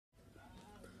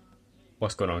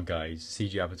What's going on, guys?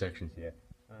 CGI Protections here.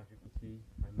 As you can see,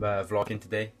 I'm vlogging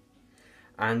today,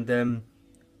 and I'm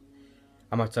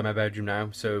outside my bedroom now.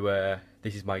 So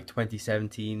this is my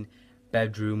 2017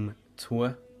 bedroom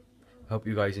tour. I hope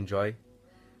you guys enjoy.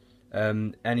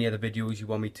 Any other videos you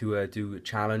want me to do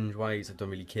challenge-wise, I don't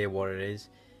really care what it is,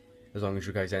 as long as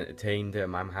you guys are entertained.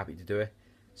 I'm happy to do it.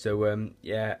 So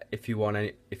yeah, if you want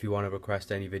to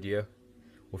request any video,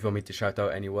 or if you want me to shout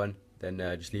out anyone, then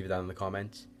just leave it down in the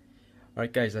comments.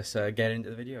 Alright guys, let's get into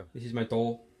the video. This is my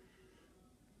door.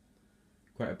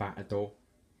 Quite a battered door.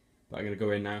 But I'm going to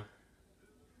go in now.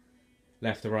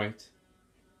 Left to right.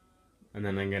 And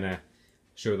then I'm going to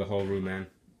show the whole room then.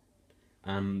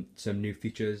 And some new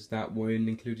features that weren't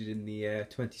included in the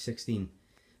 2016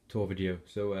 tour video.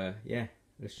 So yeah,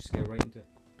 let's just get right into it.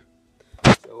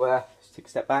 So let's take a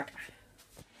step back.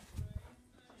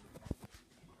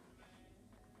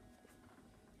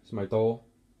 This is my door.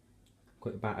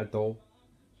 Quite a battered door.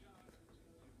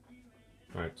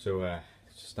 Right, so let's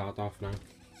start off now.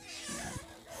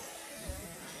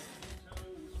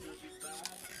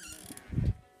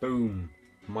 Boom!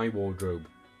 My wardrobe.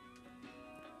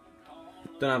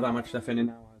 Don't have that much stuff in it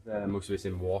now, as most of it's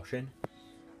in washing.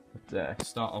 But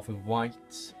start off with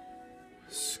white,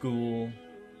 school,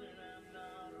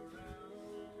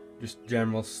 just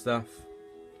general stuff,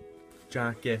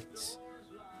 jackets,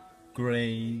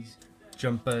 greys,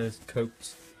 jumpers,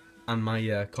 coats, and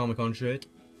my Comic-Con shirt.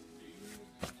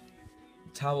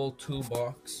 Towel,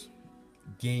 toolbox,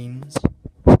 games,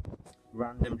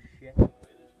 random shit.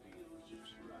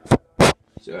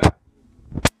 So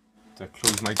to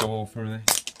close my door for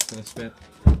this bit.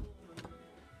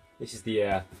 This is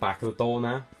the back of the door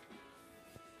now,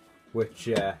 which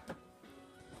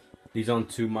leads on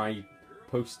to my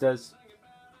posters.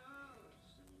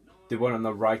 The one on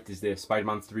the right is the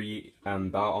Spider-Man 3,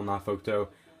 and on that photo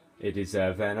it is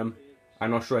Venom. I'm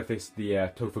not sure if it's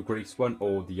the Topher Grace one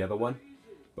or the other one,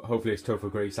 but hopefully it's Topher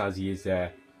Grace, as he is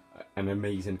an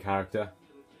amazing character,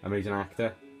 amazing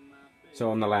actor.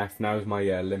 So on the left now is my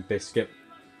Limp Bizkit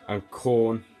and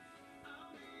Korn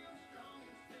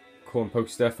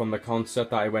poster from the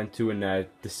concert that I went to in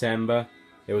December.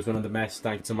 It was one of the best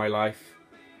nights of my life.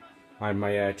 I had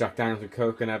my Jack Daniels and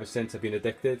Coke, and ever since I've been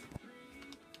addicted.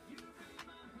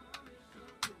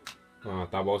 Oh,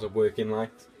 that was a working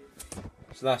light.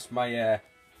 So that's my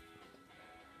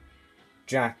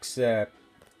Jack's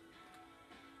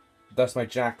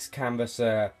canvas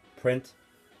print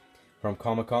from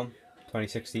Comic-Con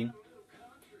 2016.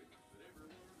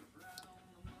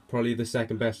 Probably the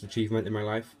second best achievement in my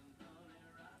life.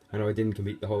 I know I didn't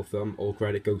complete the whole film. All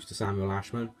credit goes to Samuel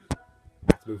Ashman.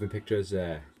 After Moving Pictures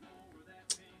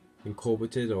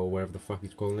Incorporated, or whatever the fuck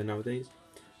he's calling it nowadays.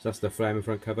 So that's the Fleming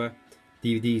front cover.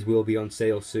 DVDs will be on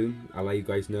sale soon. I'll let you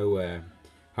guys know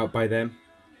how to buy them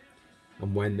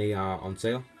and when they are on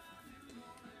sale.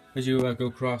 As you go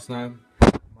across now,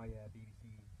 my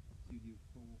BBC Studio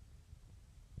 4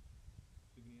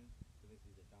 souvenirs. So this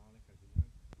is a Dalek, as you know.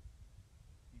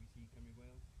 BBC Cymru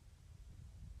Wales.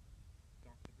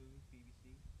 Doctor Who,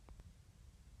 BBC.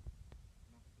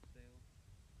 Not for sale.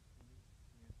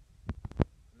 Yeah.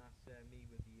 And that's me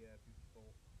with the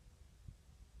beautiful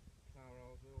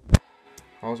Clara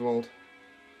Oswald.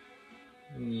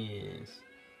 Yes.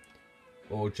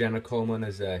 Or Jenna Coleman,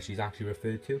 as she's actually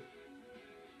referred to.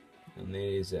 And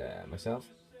there's myself.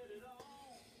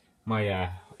 My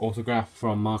autograph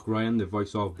from Mark Ryan, the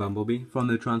voice of Bumblebee from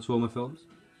the Transformer films.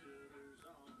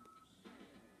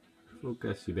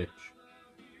 Focus, you bitch.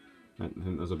 I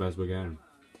think that's the best we're getting.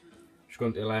 Just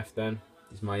going to the left then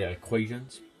is my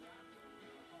equations.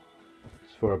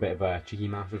 It's for a bit of a cheeky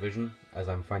math revision, as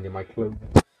I'm finding my clue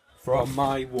from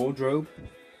my wardrobe.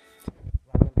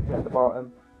 At the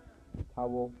bottom,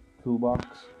 towel, toolbox,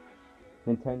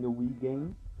 Nintendo Wii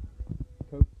game,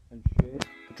 coat and shirt,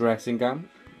 dressing gown,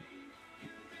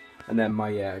 and then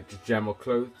my general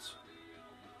clothes.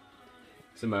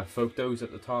 Some photos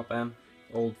at the top,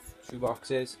 old shoe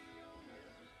boxes.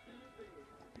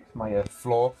 My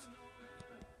floor,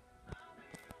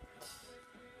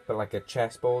 but like a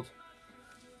chessboard.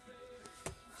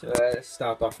 So let's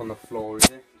start off on the floor, is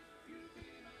it?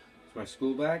 It's my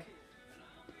school bag.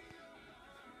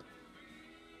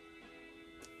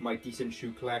 My decent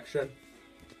shoe collection.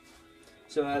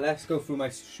 So let's go through my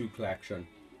shoe collection.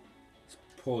 Let's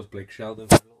pause Blake Shelton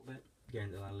for a little bit. Get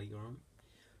into that later on.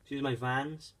 So here's my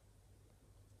Vans.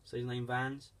 Size 9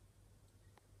 Vans.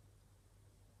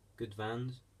 Good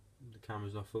Vans. The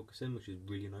camera's not focusing, which is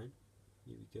really annoying.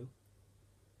 Here we go.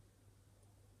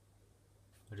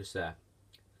 I just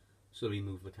slowly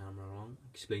move the camera along,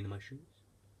 explaining my shoes.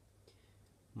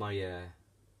 My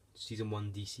season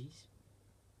 1 DCs.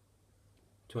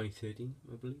 2013,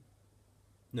 I believe.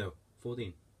 No,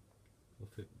 14.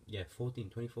 Yeah, 14,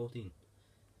 2014.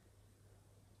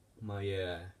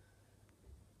 My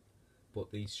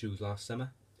bought these shoes last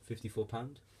summer,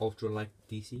 £54, ultra light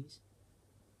DCs.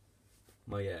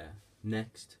 My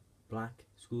next black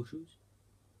school shoes.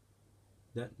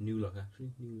 That new look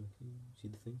actually, new look. See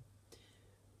the thing?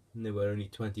 And they were only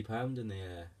 £20 and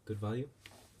they're good value.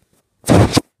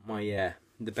 My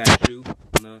the best shoe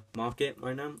on the market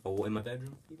right now, or in my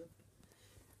bedroom even.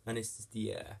 And it's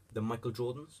the Michael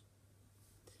Jordans.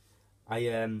 I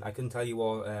couldn't tell you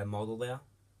what model they are,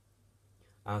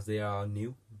 as they are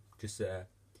new. Just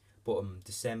bought them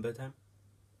December time.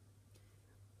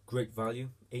 Great value,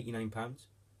 £89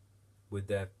 with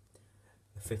the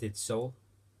fitted sole,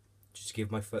 just to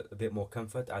give my foot a bit more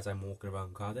comfort as I'm walking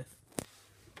around Cardiff.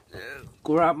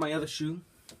 Grab my other shoe.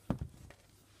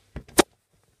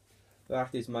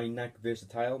 That is my Nike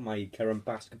Versatile, my current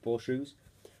basketball shoes.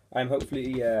 I'm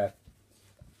hopefully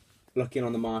looking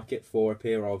on the market for a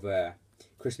pair of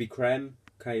Krispy Kreme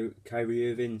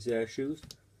Kyrie Irving's shoes.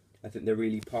 I think they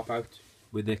really pop out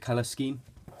with the colour scheme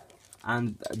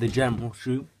and the general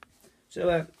shoe.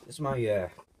 So it's my the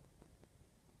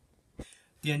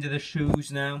end of the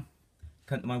shoes now.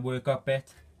 Come to my workout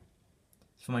bit.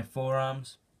 It's for my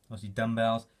forearms, obviously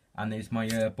dumbbells, and there's my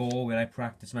ball where I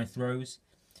practice my throws.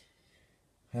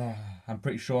 I'm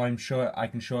pretty sure I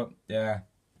can show up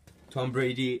Tom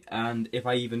Brady, and if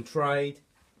I even tried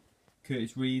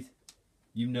Curtis Reed,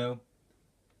 you know,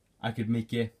 I could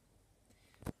make it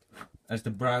as the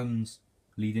Browns'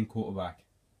 leading quarterback.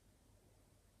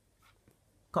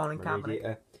 Colin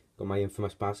Kaepernick. Got my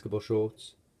infamous basketball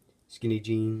shorts, skinny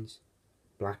jeans,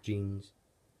 black jeans,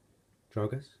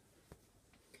 joggers.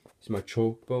 It's my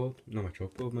chalkboard, not my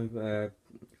chalkboard, my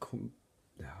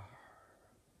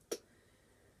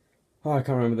oh, I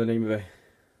can't remember the name of it.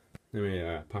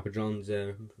 Anyway, Papa John's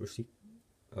receipt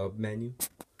menu.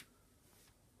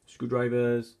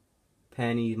 Screwdrivers,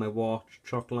 pennies, my watch,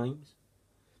 chalk lines.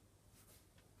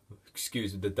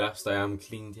 Excuse the dust, I haven't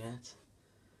cleaned yet.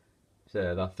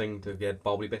 So that thing to get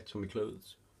bobbly bits from my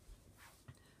clothes.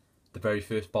 The very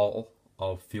first bottle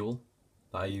of fuel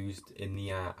that I used in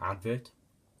the advert.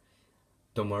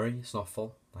 Don't worry, it's not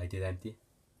full. I did empty it.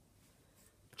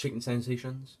 Chicken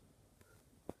Sensations.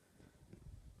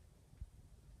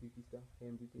 Beauty stuff,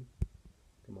 hair beauty.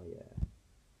 Got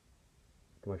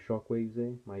my Shockwaves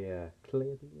there. My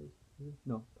Clay, I think it is.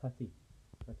 No, Putty.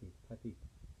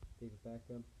 David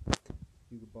Beckham.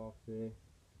 Hugo Boss there.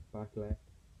 Back left.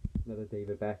 Another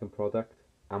David Beckham product.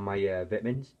 And my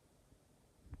vitamins.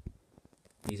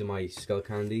 These are my skull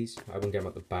candies. I won't get them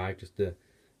out the bag just to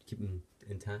keep them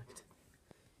intact.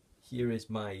 Here is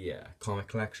my comic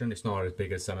collection. It's not as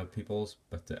big as some of people's,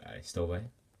 but I still wear.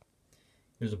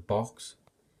 Here's a box.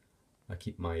 I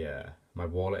keep my my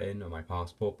wallet in or my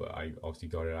passport, but I obviously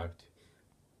got it out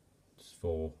just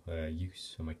for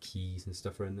use. So my keys and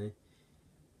stuff are in there.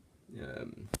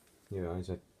 You know, it's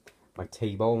like my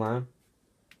table now.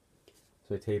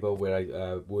 So a table where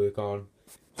I work on.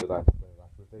 So that's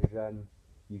revision,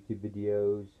 YouTube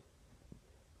videos,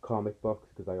 comic books,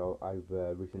 because I've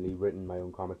recently written my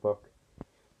own comic book,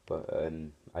 but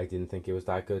I didn't think it was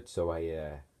that good, so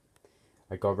I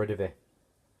got rid of it.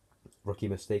 Rookie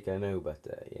mistake, I know, but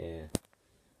yeah.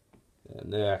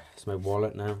 And it's my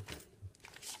wallet now.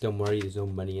 Don't worry, there's no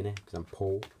money in it because I'm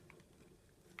poor.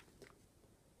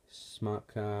 Smart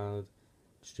card,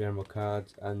 just general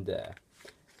cards, and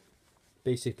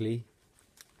basically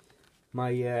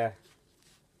my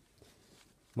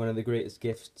one of the greatest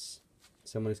gifts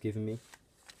someone has given me.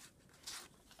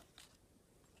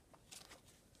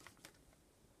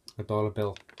 A dollar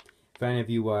bill. If any of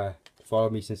you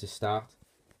followed me since the start,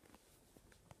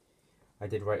 I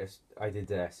did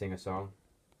sing a song,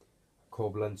 a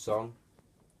Corbland song,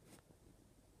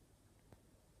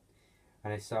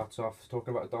 and it starts off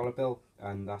talking about a dollar bill,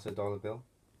 and that's a dollar bill.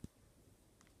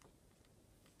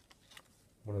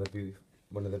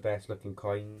 One of the best looking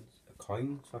coins.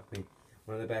 Fuck me.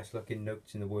 One of the best looking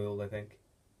notes in the world, I think.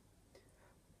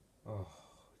 Oh,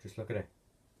 just look at it.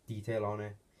 Detail on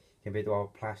it compared to our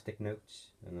plastic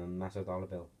notes, and then that's a dollar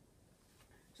bill.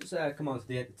 Just come on to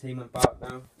the entertainment part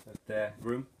now at the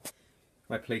room.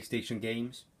 My PlayStation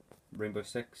games, Rainbow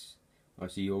Six.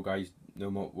 Obviously, you guys know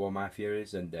what Mafia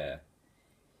is, and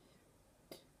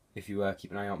if you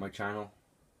keep an eye out on my channel,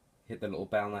 hit the little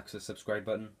bell next to the subscribe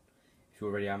button. If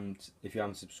you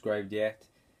haven't subscribed yet,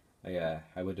 I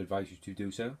would advise you to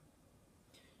do so.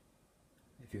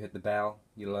 If you hit the bell,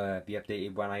 you'll be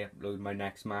updated when I upload my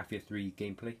next Mafia 3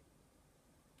 gameplay.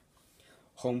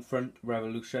 Homefront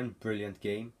Revolution, brilliant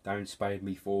game. That inspired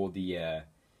me for the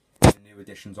new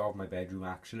additions of my bedroom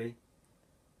actually.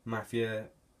 Mafia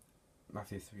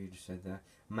 3 just said that.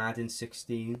 Madden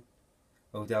 16,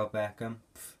 Odell Beckham,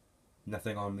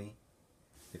 nothing on me.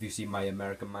 If you see my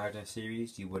American Madden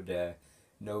series, you would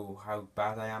know how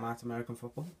bad I am at American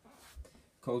football.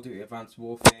 Call of Duty Advanced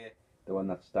Warfare, the one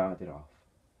that started off.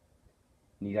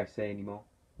 Need I say any more?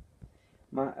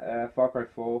 Far Cry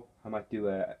 4, I might do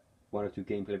 1 or 2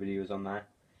 gameplay videos on that.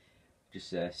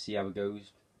 Just see how it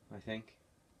goes, I think,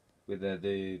 with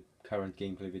the current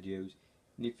gameplay videos.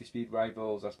 Need for Speed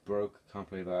Rivals, that's broke, can't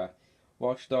play that.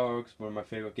 Watch Dogs, one of my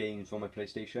favourite games on my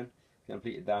PlayStation.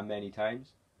 Completed that many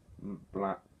times.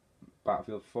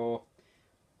 Battlefield 4,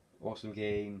 awesome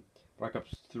game. Black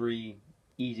Ops 3,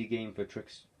 easy game for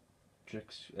tricks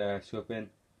swapping.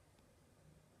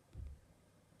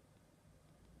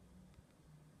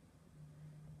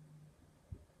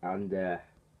 And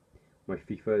my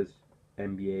FIFAs,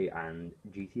 NBA and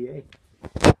GTA.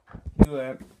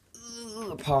 Do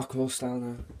parkour style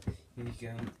now. Here we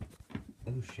go.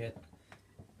 Oh shit.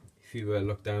 If you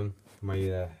look down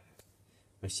my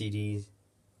my CDs,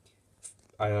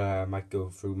 I might go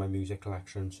through my music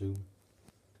collection soon,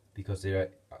 because there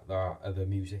are other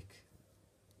music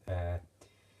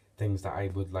things that I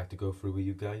would like to go through with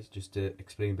you guys, just to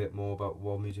explain a bit more about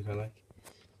what music I like.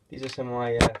 These are some of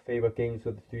my favourite games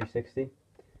for the 360.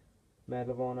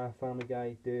 Medal of Honor, Family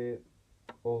Guy, Dirt,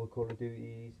 all the Call of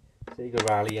Duties, Sega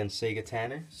Rally and Sega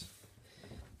Tennis.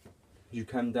 You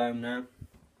come down now.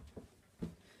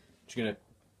 Just gonna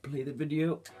play the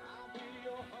video.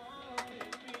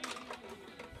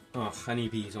 Oh,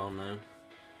 Honeybee's on now.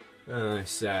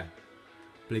 It's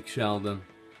Blake Shelton.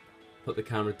 Put the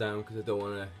camera down because I don't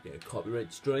want to get a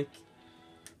copyright strike.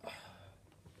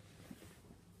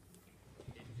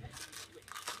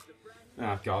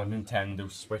 Oh god,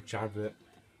 Nintendo Switch advert.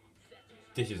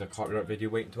 This is a copyright video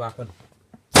waiting to happen.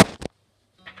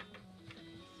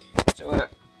 So,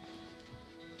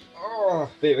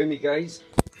 bear with me guys.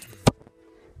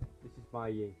 This is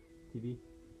my TV,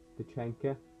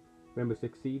 Tachanka, Rainbow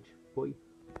Six Siege, boy.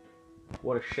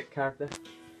 What a shit character.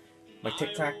 My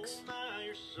Tic Tacs,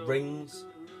 rings.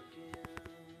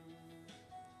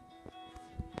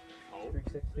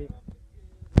 360.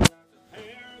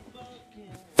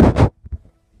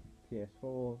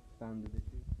 PS4, standard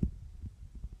issue.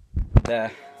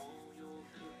 There.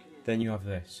 Then you have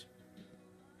this.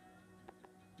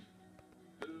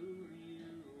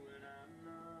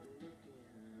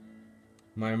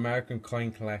 My American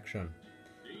coin collection.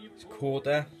 It's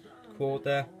quarter.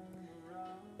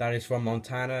 That is from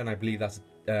Montana, and I believe that's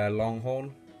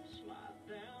Longhorn.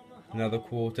 Another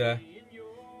quarter.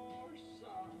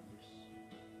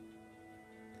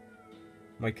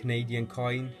 My Canadian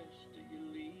coin.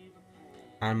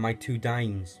 And my 2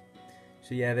 dimes.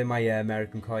 So yeah, they're my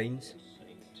American coins.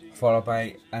 Followed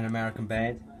by an American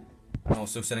bed. And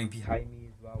also something behind me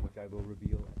as well, which I will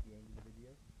reveal at the end of the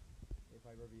video. If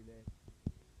I reveal it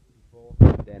before,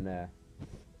 then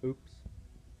oops.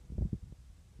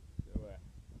 So yeah.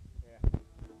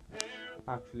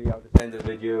 Actually, I'll just end the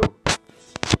video.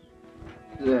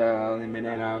 Only a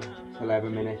minute now. It's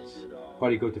 11 minutes.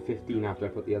 Probably go to 15 after I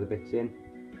put the other bits in.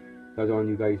 I don't want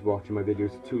you guys watching my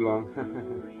videos too long.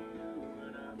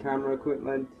 Camera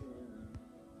equipment,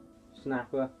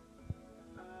 snapper,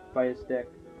 fire stick,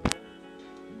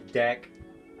 deck,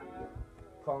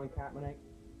 Colin Kaepernick,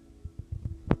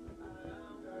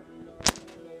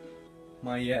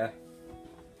 my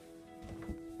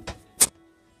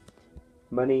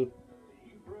money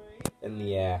in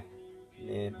the air,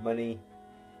 money,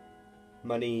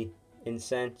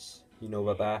 incense, you know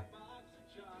about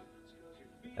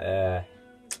that.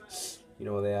 You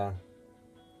know what they are.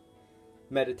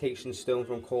 Meditation stone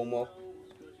from Cornwall.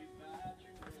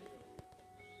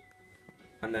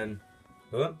 And then,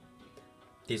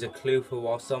 there's a clue for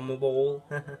what's on the wall.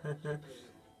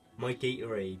 My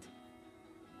Gatorade.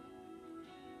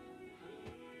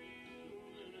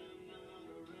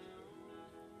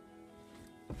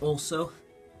 Also,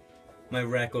 my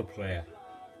record player.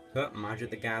 Magic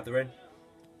the Gathering.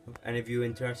 Any of you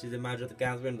interested in Magic the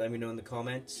Gathering, let me know in the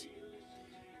comments.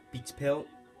 Beats Pill,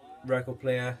 record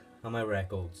player, and my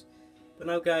records. But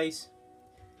now guys,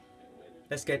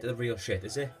 let's get to the real shit,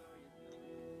 is it?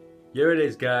 Here it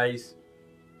is guys.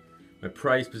 My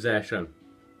prized possession.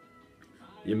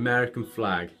 The American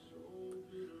flag.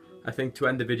 I think to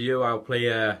end the video I'll play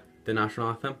the national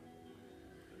anthem.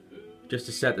 Just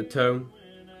to set the tone.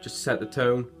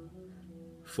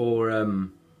 For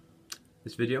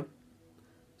this video.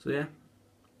 So yeah,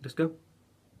 let's go.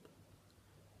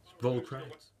 Let's roll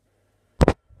credits.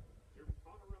 And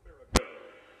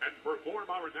perform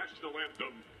our national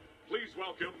anthem. Please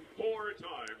welcome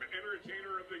four-time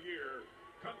Entertainer of the Year,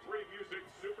 country music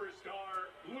superstar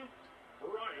Luke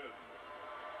Bryan.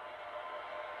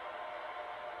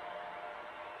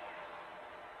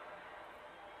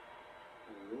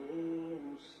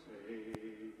 Oh, say,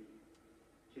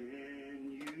 can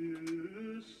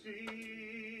you see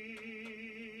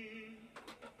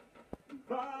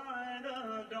by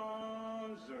the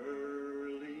dawn's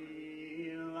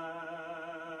early light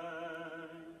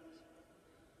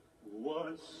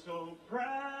what so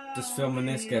proud Just filming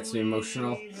this gets me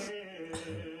emotional.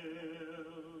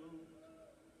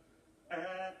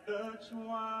 At the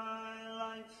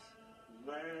twilight's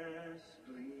last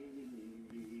gleaming,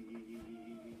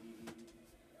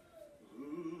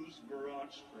 whose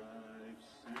broad stripes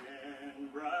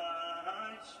and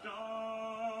bright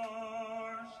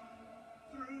stars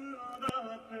through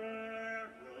the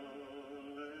perilous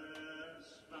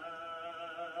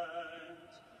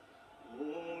fight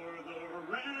o'er the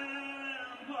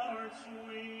ramparts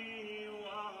we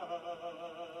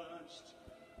watched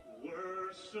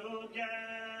were so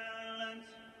gallantly.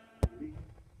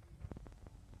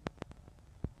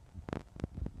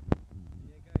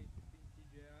 Yeah guys, it's been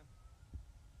TJR.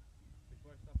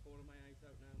 Before I start pouring my eyes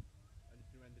out now, I'm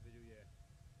just going to end the video here.